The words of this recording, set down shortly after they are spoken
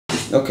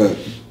Okay,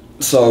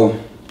 so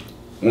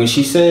when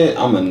she said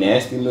I'm a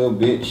nasty little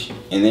bitch,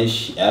 and then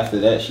after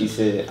that she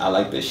said I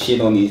like to shit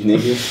on these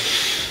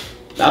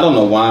niggas. I don't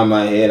know why in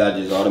my head I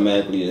just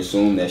automatically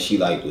assumed that she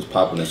like was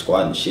popping a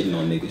squat and shitting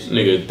on niggas.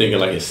 Nigga thinking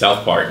like it's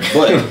South Park.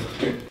 But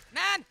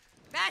Mom,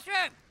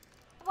 bathroom.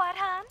 What,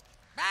 hon?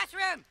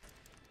 Bathroom.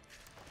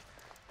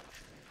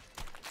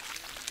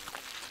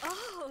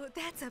 Oh,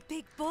 that's a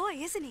big boy,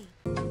 isn't he?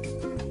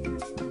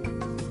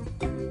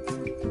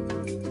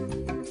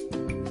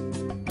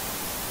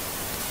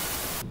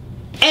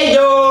 hey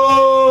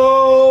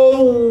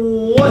yo,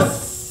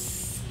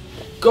 what's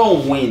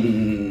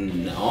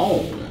going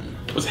on?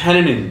 What's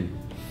happening?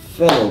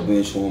 Fellow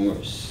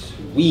benchwarmers,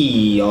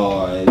 we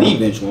are the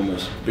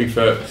benchwarmers. Big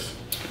facts.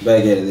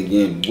 Back at it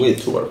again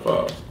with 2 out of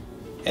 5.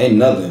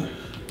 another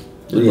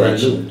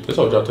reaction. This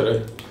all dropped today.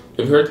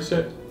 Have you heard this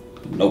yet?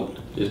 Nope.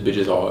 This bitch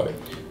is hard.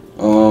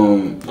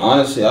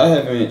 Honestly,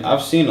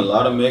 I've seen a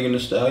lot of Megan Thee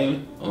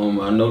Stallion.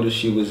 I noticed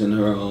she was in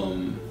her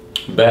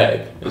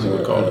Bag, as you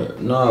would call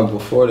it. No,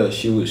 before that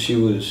she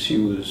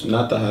was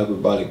not the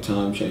hyperbolic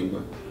time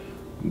chamber,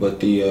 but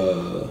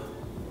the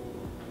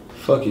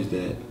fuck is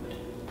that?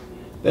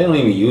 They don't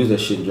even use that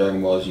shit in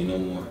Dragon Ball Z no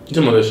more. You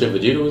talking about that shit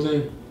Vegeta was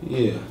in?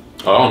 Yeah.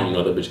 Oh, I don't even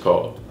know what that bitch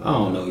called. I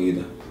don't know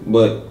either,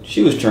 but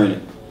she was training.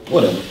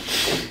 Whatever.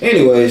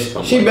 Anyways,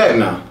 she back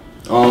now.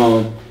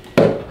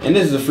 And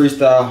this is a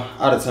freestyle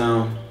out of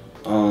town.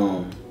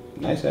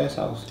 Nice ass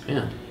house.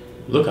 Damn,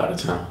 look out of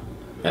town.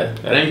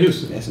 That ain't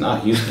Houston. That's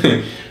not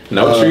Houston.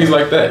 No trees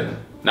like that.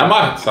 Not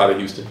my side of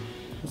Houston.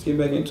 Let's get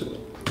back into it.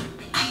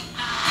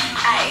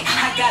 Ay,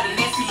 I got a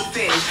nasty little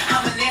bitch.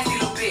 I'm a nasty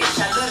little bitch.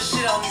 I love to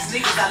shit on these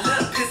niggas. I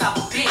love to piss off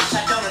a bitch.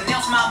 I don't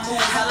announce my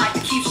moves. I like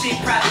to keep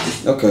shit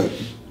private. Okay,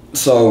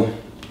 so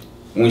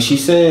when she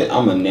said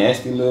I'm a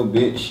nasty little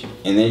bitch,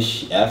 and then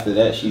after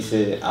that she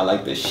said I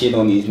like to shit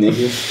on these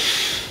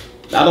niggas.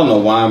 I don't know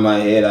why in my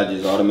head I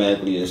just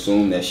automatically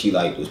assumed that she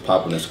like was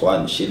popping a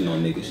squat and shitting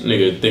on niggas.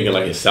 Nigga thinking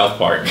like it's South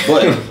Park.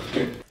 But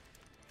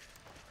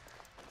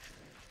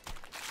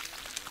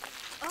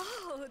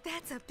Oh,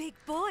 that's a big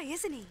boy,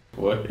 isn't he?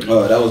 What?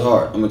 that was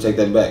hard. I'm gonna take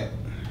that back.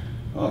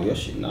 Oh, your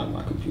shit not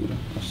my computer.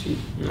 I see.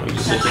 No, you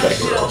just I take it love back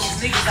to shit to on these us.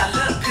 niggas. I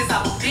love to piss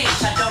off a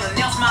bitch. I don't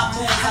announce my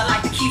moves. I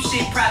like to keep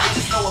shit private.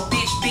 Just know a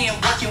bitch been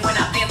working when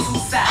I've been too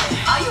silent.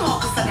 All you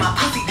hoes can suck my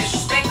pussy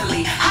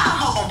disrespectfully. How a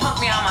hoe gon'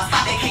 punk me on my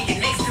spot? They can't get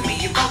next to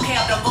me. You go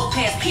cab, don't go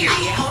past, period.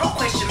 Hold on,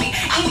 question me.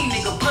 Any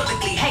nigga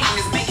publicly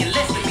hating is making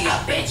less than me. I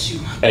bet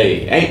you.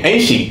 Hey,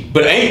 ain't she?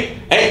 But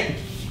ain't.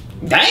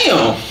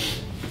 Damn.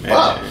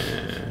 Fuck.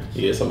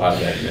 Yeah, it's a lot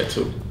of that in there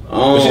too.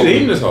 But shit,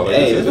 even this hard.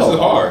 Hey, this is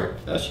hard.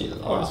 That shit is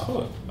Hard as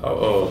hard.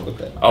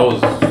 fuck. I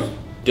was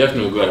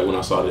definitely glad when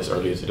I saw this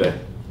earlier today.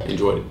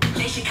 Enjoyed it.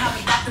 They should call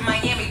me Dr.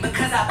 Miami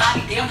because I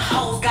body them.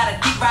 Hoes gotta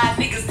deep ride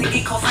niggas to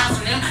get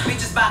cosigns from them.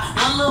 Bitches buy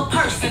one little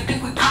purse and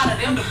think we proud of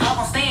them. The fuck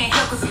I'm staying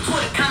here cause them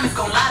Twitter comments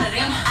gon' lie to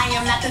them. I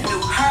am not the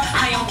new her,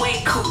 I am way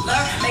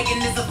cooler.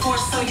 Megan is a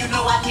force so you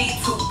know I need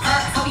to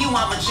perk. Tell you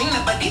I'm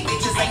Regina but these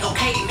bitches ain't gon'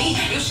 pay me.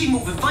 If she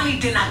moving funny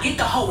then I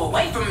get the hoe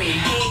away from me.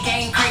 Head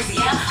game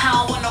crazy, yeah, I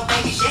don't want no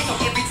babies yet. So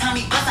every time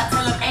he bust I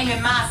tell him aim in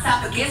my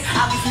esophagus.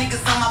 All these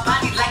niggas on my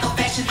body like a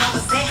fashion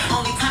over set.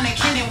 Only time they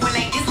trending when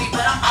they diss me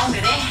but I'm on to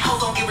that.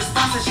 Hoes don't get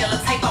responses, yellow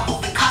tape, I'm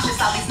moving cautious.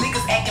 All these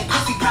niggas acting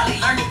pussy, probably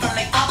learned it from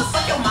their father.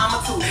 Fuck your mama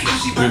too. If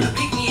she burn the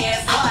pick me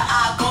ass water,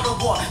 I'll go to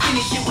war.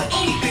 Finish it with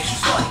any bitch you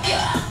started,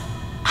 yeah.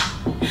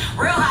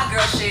 Real hot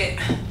girl shit.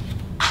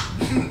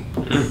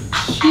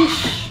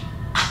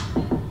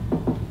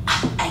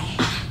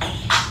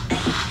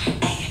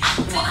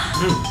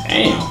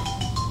 Damn.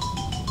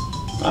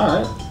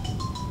 Alright.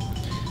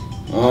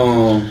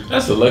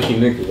 That's a lucky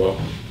nigga, bro.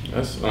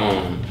 That's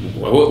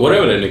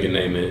whatever that nigga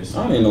name is.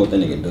 I don't even know what that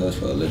nigga does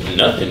for a living.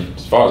 Nothing.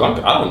 As far as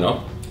I don't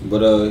know.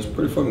 But it's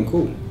pretty fucking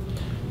cool.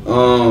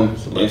 And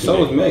so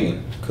was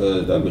Megan,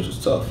 cause that bitch was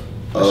tough.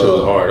 That shit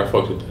was hard. I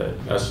fucked with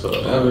that. That's that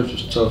bitch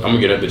was tough. I'm gonna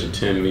get that bitch a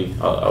 10 me.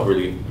 I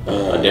really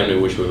I damn near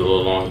wish it was a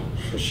little longer.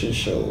 For shit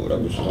show, that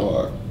bitch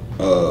was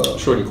hard.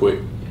 Short and quick.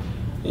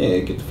 Yeah,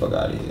 get the fuck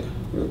out of here.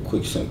 Real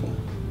quick, simple.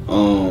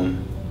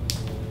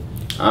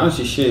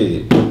 Honestly,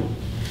 shit.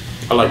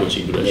 I like when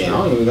she do that shit. Yeah,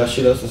 I don't even got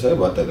shit else to say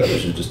about that. That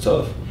bitch was just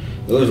tough.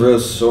 It was real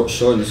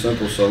short and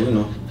simple, so you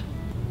know,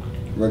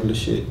 regular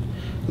shit.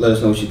 Let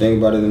us know what you think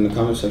about it in the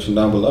comment section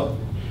down below.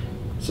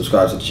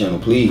 Subscribe to the channel,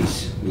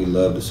 please. We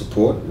love the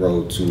support.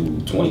 Road to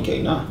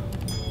 20K now.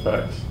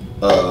 Facts.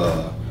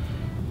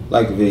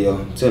 Like the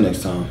video. Till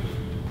next time.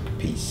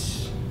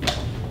 Peace.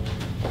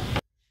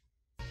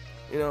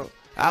 You know,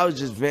 I was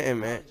just venting,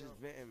 man.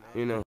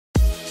 You know.